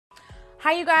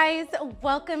Hi you guys,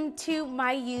 welcome to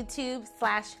my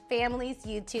YouTube/family's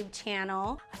YouTube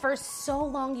channel. For so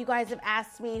long you guys have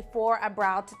asked me for a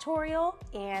brow tutorial,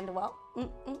 and well,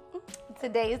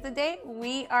 today is the day.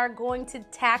 We are going to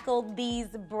tackle these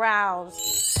brows.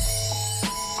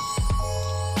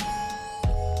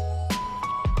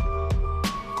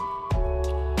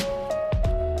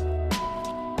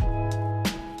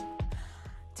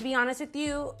 To be honest with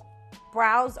you,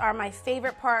 brows are my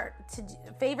favorite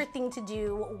thing to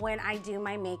do when I do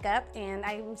my makeup, and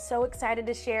I'm so excited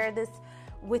to share this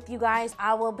with you guys.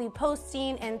 I will be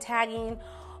posting and tagging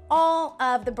all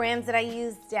of the brands that I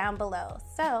use down below.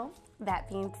 So that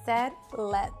being said,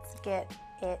 let's get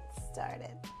it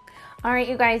started. All right,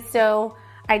 you guys, so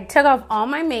I took off all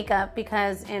my makeup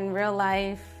because in real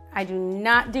life, I do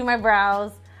not do my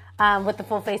brows with the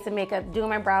full face of makeup. Doing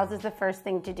my brows is the first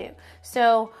thing to do.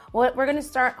 So what we're gonna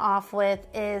start off with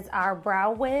is our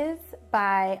Brow Wiz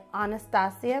by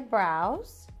Anastasia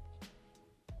Brows.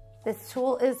 This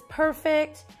tool is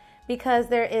perfect because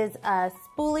there is a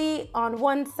spoolie on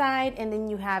one side and then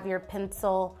you have your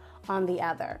pencil on the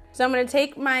other. So I'm gonna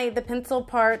take the pencil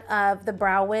part of the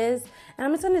Brow Wiz, and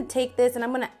I'm just gonna take this and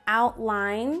I'm gonna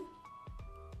outline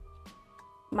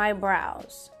my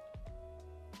brows.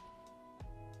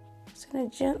 Just gonna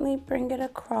gently bring it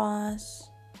across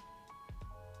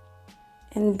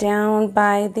and down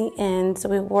by the end, so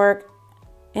we work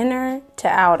inner to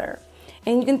outer.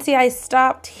 And you can see I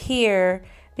stopped here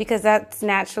because that's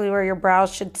naturally where your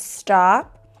brows should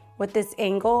stop with this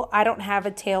angle. I don't have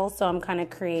a tail, so I'm kind of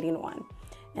creating one.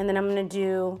 And then I'm gonna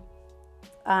do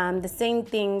the same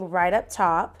thing right up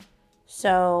top.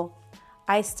 So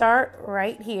I start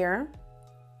right here.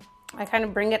 I kind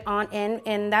of bring it on in,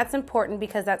 and that's important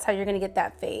because that's how you're gonna get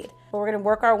that fade. But we're gonna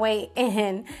work our way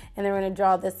in, and then we're gonna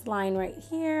draw this line right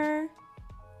here,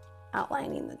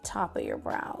 outlining the top of your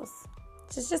brows.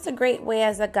 It's just a great way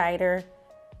as a guider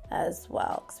as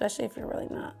well, especially if you're really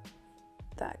not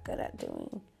that good at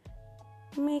doing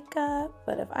makeup.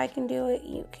 But if I can do it,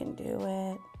 you can do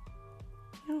it.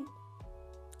 Yeah.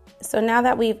 So now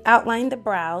that we've outlined the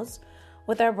brows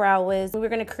with our Brow Wiz, we're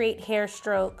gonna create hair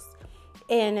strokes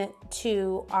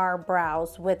into our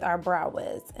brows with our Brow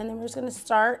Wiz. And then we're just gonna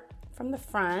start from the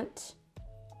front,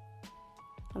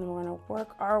 and we're gonna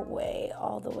work our way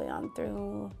all the way on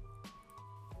through,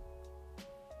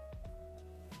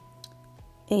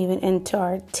 even into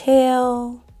our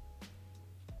tail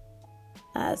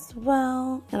as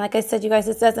well. And like I said, you guys,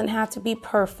 this doesn't have to be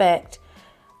perfect,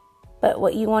 but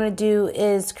what you wanna do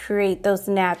is create those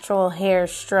natural hair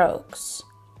strokes.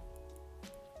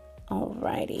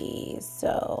 Alrighty,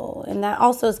 so, and that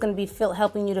also is going to be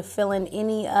helping you to fill in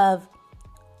any of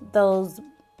those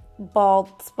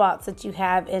bald spots that you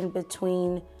have in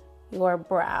between your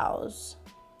brows.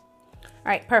 All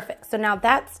right, perfect. So now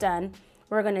that's done,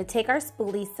 we're going to take our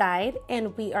spoolie side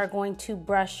and we are going to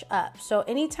brush up. So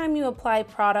anytime you apply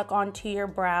product onto your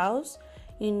brows,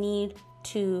 you need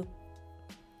to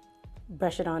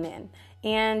brush it on in.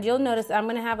 And you'll notice I'm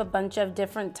going to have a bunch of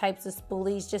different types of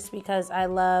spoolies just because I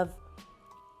love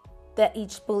that each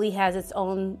spoolie has its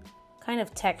own kind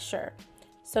of texture.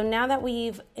 So now that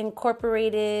we've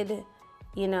incorporated,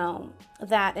 you know,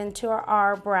 that into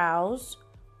our brows,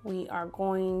 we are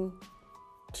going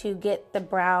to get the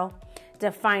brow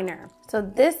definer. So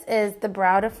this is the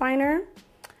brow definer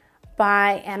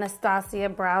by Anastasia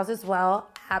Brows as well.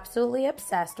 Absolutely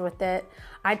obsessed with it.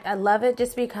 I love it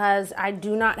just because I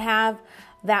do not have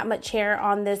that much hair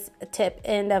on this tip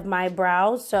end of my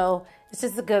brows. So it's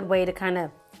just a good way to kind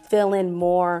of fill in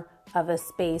more of a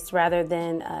space rather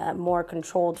than a more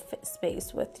controlled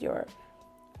space with your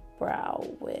Brow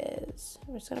Wiz.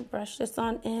 I'm just gonna brush this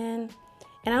on in.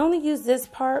 And I only use this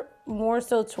part more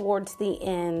so towards the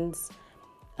ends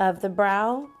of the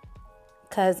brow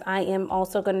because I am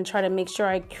also gonna try to make sure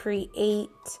I create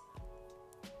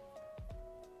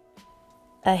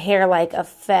a hair-like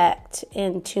effect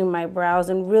into my brows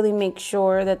and really make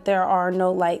sure that there are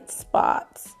no light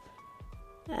spots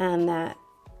and that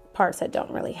parts that don't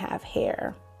really have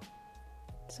hair.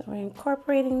 So we're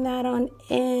incorporating that on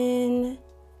in,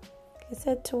 like I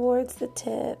said, towards the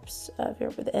tips of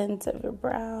the ends of your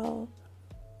brow.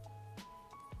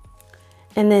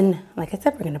 And then, like I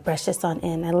said, we're gonna brush this on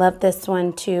in. I love this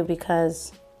one too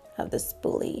because of the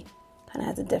spoolie. Kind of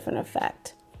has a different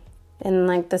effect. And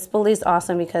like the spoolie is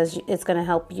awesome because it's gonna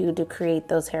help you to create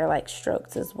those hair-like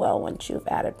strokes as well once you've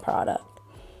added product.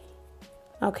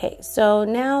 Okay, so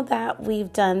now that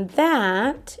we've done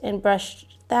that and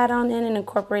brushed that on in and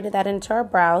incorporated that into our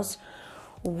brows,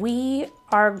 we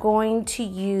are going to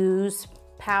use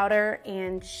powder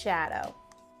and shadow.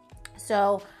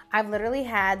 So I've literally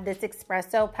had this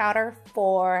espresso powder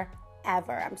forever.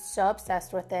 I'm so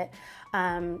obsessed with it.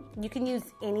 You can use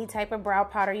any type of brow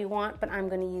powder you want, but I'm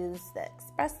going to use the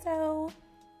espresso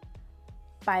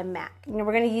by MAC. And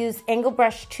we're going to use Angle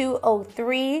Brush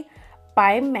 203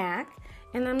 by MAC.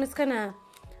 And I'm just going to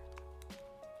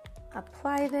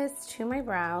apply this to my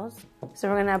brows. So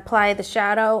we're going to apply the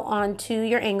shadow onto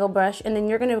your angle brush, and then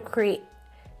you're going to create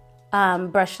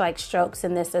brush-like strokes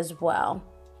in this as well.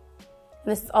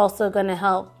 And this is also going to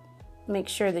help make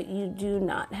sure that you do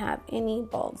not have any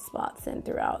bald spots in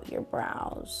throughout your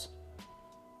brows.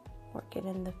 Work it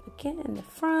in the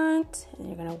front, and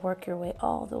you're going to work your way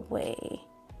all the way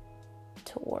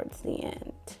towards the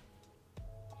end.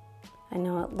 I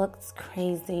know it looks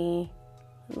crazy.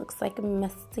 It looks like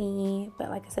messy, but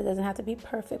like I said, it doesn't have to be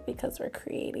perfect because we're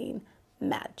creating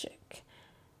magic.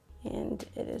 And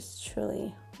it is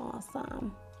truly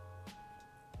awesome.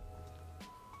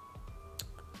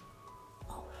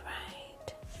 All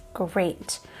right,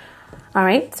 great. All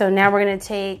right, so now we're gonna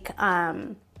take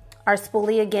our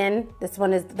spoolie again. This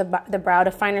one is the brow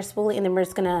definer spoolie, and then we're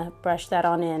just gonna brush that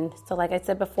on in. So like I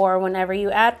said before, whenever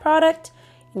you add product,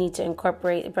 you need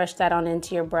to brush that on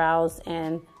into your brows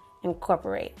and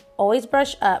incorporate. Always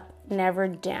brush up, never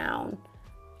down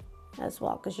as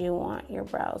well, because you want your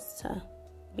brows to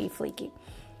be fleeky.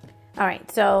 All right,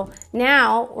 so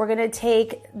now we're gonna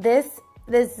take this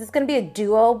is gonna be a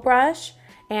duo brush,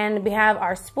 and we have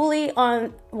our spoolie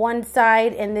on one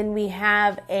side, and then we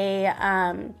have a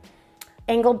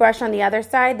angle brush on the other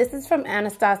side. This is from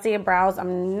Anastasia Brows.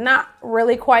 I'm not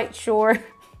really quite sure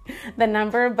the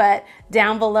number, but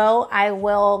down below I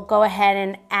will go ahead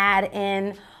and add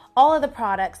in all of the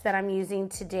products that I'm using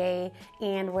today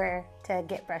and where to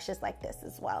get brushes like this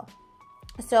as well.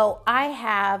 So I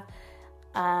have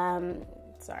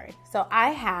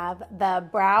the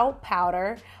brow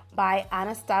powder by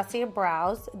Anastasia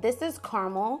Brows. This is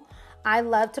caramel. I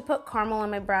love to put caramel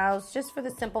on my brows just for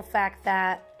the simple fact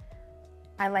that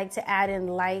I like to add in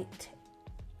lighter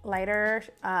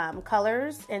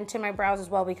colors into my brows as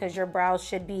well, because your brows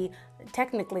should be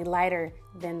technically lighter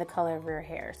than the color of your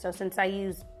hair. So since I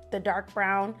use the dark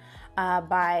brown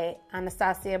by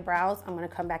Anastasia Brows, I'm going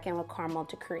to come back in with caramel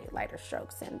to create lighter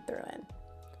strokes in through in.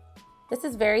 This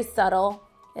is very subtle.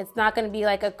 It's not going to be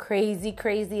like a crazy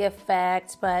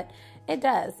effect, but it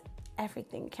does.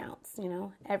 Everything counts, you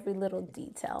know, every little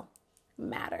detail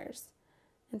matters.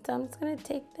 And so I'm just going to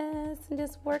take this and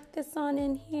just work this on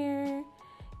in here.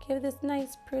 Give this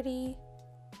nice, pretty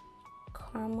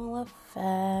caramel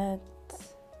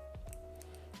effect.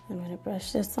 I'm going to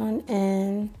brush this on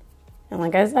in. And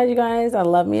like I said, you guys, I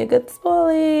love me a good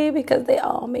spoolie because they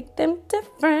all make them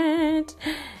different.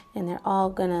 And they're all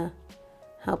going to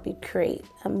help you create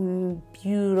a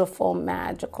beautiful,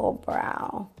 magical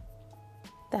brow.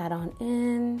 That on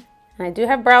in. And I do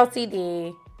have brow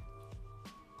CD.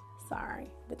 Sorry,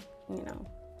 but you know,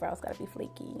 brows gotta be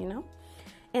fleeky, you know?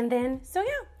 And then, so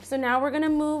now we're gonna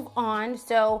move on.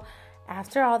 So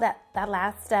after all that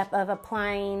last step of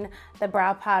applying the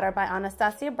brow powder by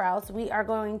Anastasia Brows, we are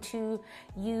going to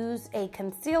use a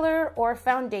concealer or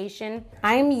foundation.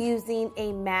 I'm using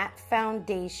a matte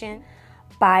foundation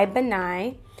by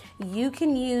Benai. You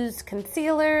can use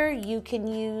concealer, you can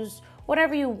use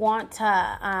whatever you want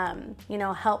to, you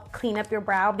know, help clean up your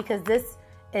brow, because this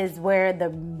is where the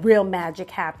real magic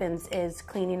happens, is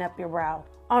cleaning up your brow.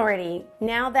 Alrighty,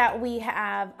 now that we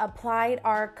have applied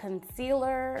our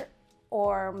concealer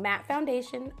or matte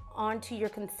foundation onto your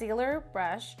concealer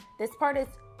brush, this part is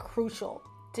crucial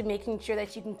to making sure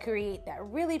that you can create that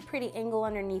really pretty angle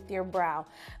underneath your brow,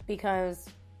 because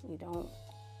you don't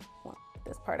want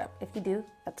this part up. If you do,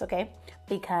 that's okay,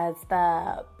 because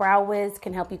the Brow Wiz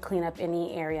can help you clean up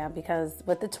any area, because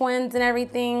with the twins and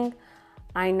everything,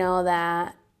 I know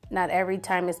that not every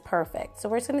time is perfect. So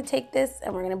we're just gonna take this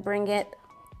and we're gonna bring it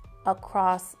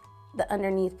across the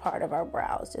underneath part of our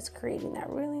brows, just creating that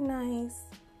really nice,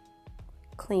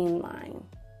 clean line.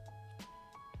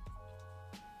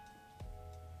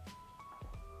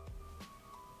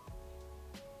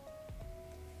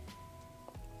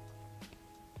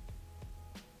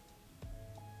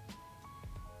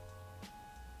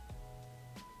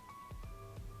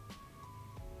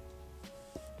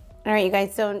 All right, you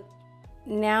guys, so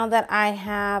now that I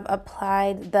have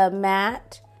applied the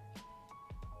matte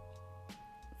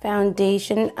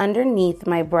foundation underneath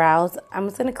my brows, I'm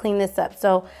just gonna clean this up.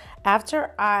 So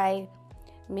after I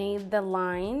made the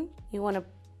line, you wanna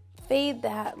fade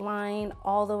that line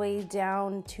all the way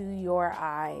down to your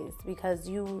eyes, because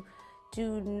you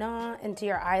do not, into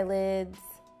your eyelids.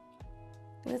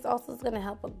 And this also is gonna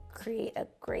help create a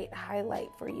great highlight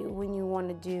for you when you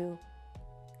wanna do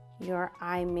your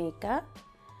eye makeup.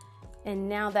 And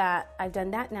now that I've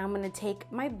done that, now I'm going to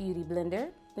take my beauty blender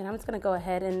and I'm just going to go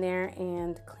ahead in there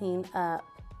and clean up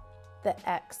the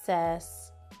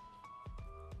excess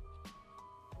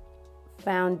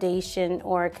foundation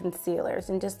or concealers.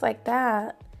 And just like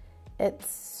that, it's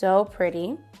so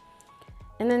pretty.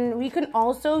 And then we can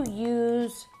also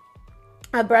use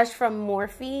a brush from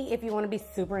Morphe if you want to be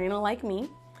super anal like me.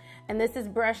 And this is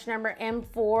brush number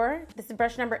M4. This is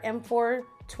brush number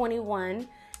M421.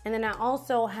 And then I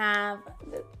also have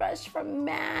this brush from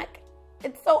MAC.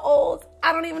 It's so old.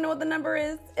 I don't even know what the number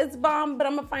is. It's bomb, but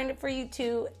I'm gonna find it for you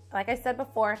too. Like I said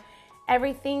before,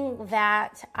 everything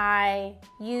that I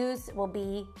use will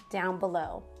be down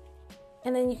below.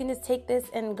 And then you can just take this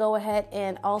and go ahead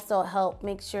and also help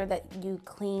make sure that you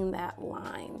clean that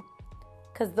line.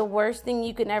 Because the worst thing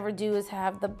you can ever do is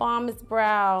have the bombest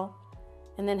brow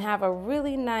and then have a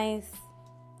really nice,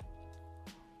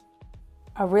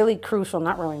 a really crucial,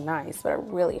 not really nice, but a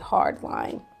really hard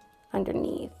line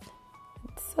underneath.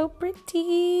 It's so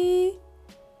pretty.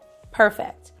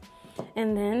 Perfect.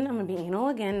 And then I'm gonna be anal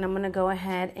again, and I'm gonna go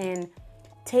ahead and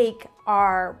take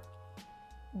our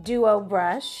duo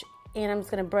brush, and I'm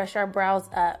just gonna brush our brows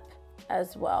up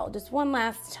as well. Just one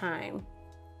last time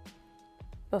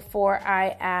before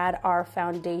I add our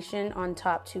foundation on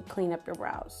top to clean up your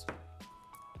brows.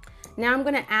 Now I'm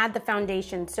gonna add the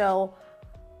foundation. So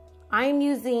I'm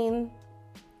using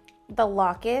the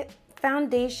Lock-It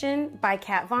foundation by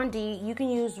Kat Von D. You can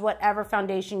use whatever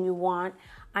foundation you want.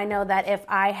 I know that if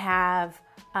I have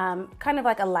kind of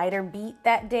like a lighter beat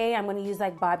that day, I'm gonna use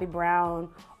like Bobbi Brown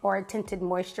or a tinted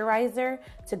moisturizer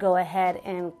to go ahead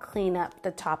and clean up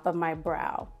the top of my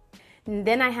brow. And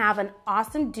then I have an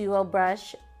awesome duo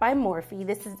brush by Morphe.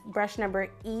 This is brush number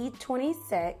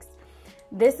E26.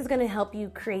 This is gonna help you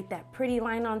create that pretty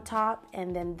line on top,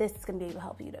 and then this is gonna be able to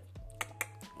help you to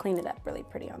clean it up really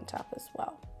pretty on top as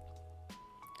well.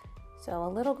 So a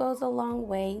little goes a long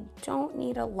way. Don't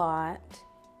need a lot.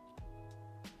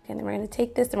 Okay, then we're gonna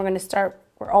take this and we're gonna start,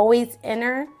 we're always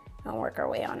inner and work our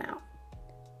way on out.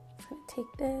 Just gonna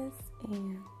take this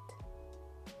and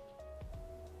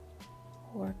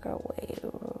work our way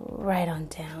right on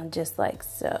down, just like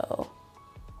so.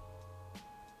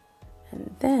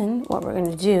 And then what we're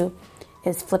gonna do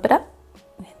is flip it up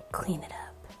and clean it up.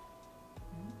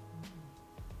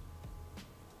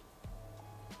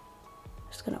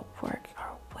 Just gonna work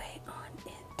our way on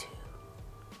into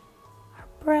our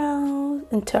brows,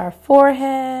 into our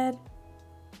forehead.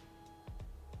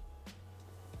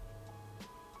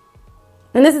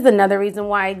 And this is another reason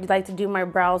why I like to do my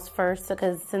brows first,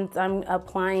 because since I'm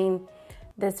applying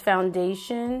this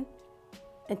foundation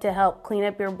and to help clean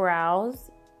up your brows,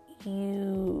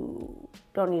 you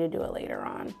don't need to do it later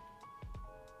on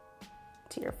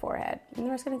to your forehead. And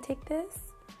we're just gonna take this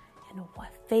and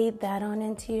fade that on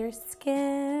into your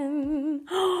skin.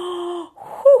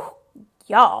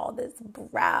 Y'all, this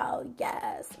brow,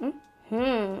 yes.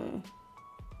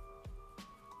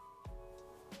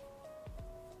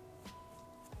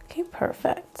 Okay,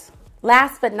 perfect.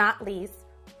 Last but not least,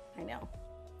 I know,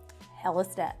 hella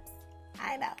steps.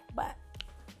 I know, but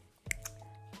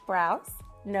brows,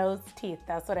 nose, teeth.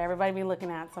 That's what everybody be looking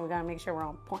at, so we gotta make sure we're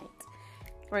on point.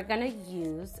 We're gonna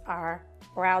use our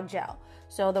brow gel.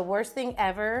 So the worst thing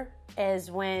ever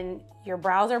is when your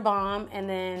brows are bomb and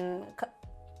then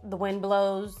the wind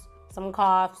blows, someone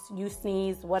coughs, you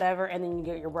sneeze, whatever, and then you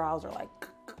get your brows are like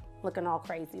looking all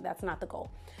crazy. That's not the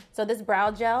goal. So this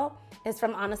brow gel is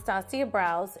from Anastasia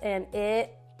Brows, and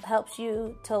it helps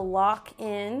you to lock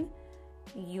in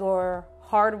your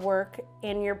hard work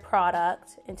in your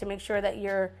product and to make sure that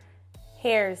your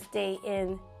hairs stay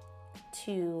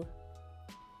into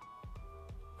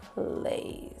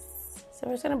place. So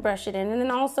we're just gonna brush it in, and then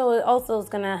it also is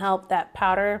gonna help that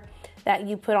powder that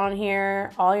you put on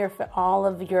here, all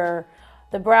of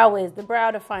the brow wiz, the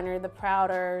brow definer, the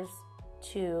powders,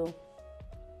 to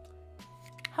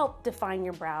help define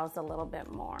your brows a little bit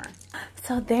more.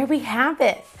 So there we have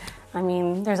it. I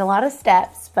mean, there's a lot of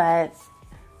steps, but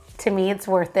to me it's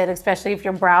worth it, especially if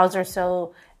your brows are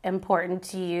so important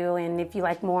to you, and if you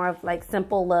like more of like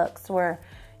simple looks where,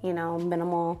 you know,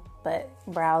 minimal, but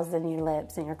brows and your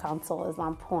lips and your concealer is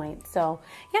on point. So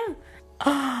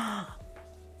yeah.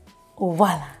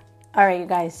 Voila. All right, you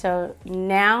guys, so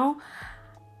now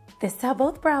this is how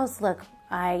both brows look.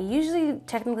 I usually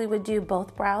technically would do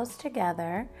both brows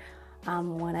together,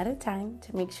 one at a time,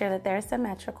 to make sure that they're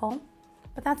symmetrical,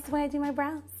 but that's the way I do my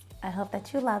brows. I hope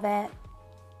that you love it.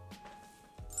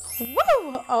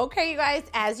 Woo! Okay, you guys,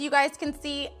 as you guys can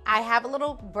see, I have a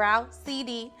little brow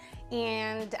CD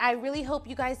And I really hope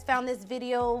you guys found this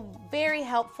video very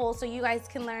helpful so you guys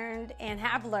can learn and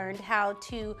have learned how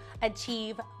to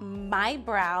achieve my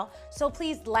brow. So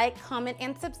please like, comment,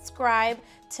 and subscribe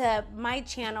to my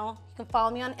channel. You can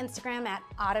follow me on Instagram at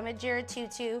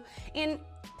autumnajira22. And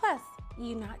plus,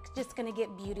 you're not just gonna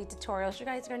get beauty tutorials. You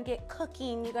guys are gonna get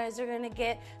cooking. You guys are gonna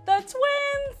get the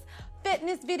twins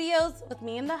fitness videos with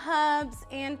me and the hubs,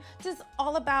 and just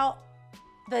all about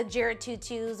the Jira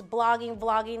tutus, blogging,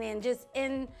 vlogging, and just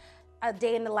in a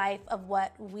day in the life of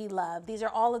what we love. These are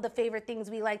all of the favorite things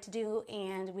we like to do,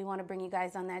 and we want to bring you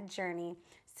guys on that journey.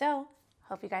 So,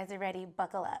 hope you guys are ready.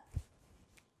 Buckle up.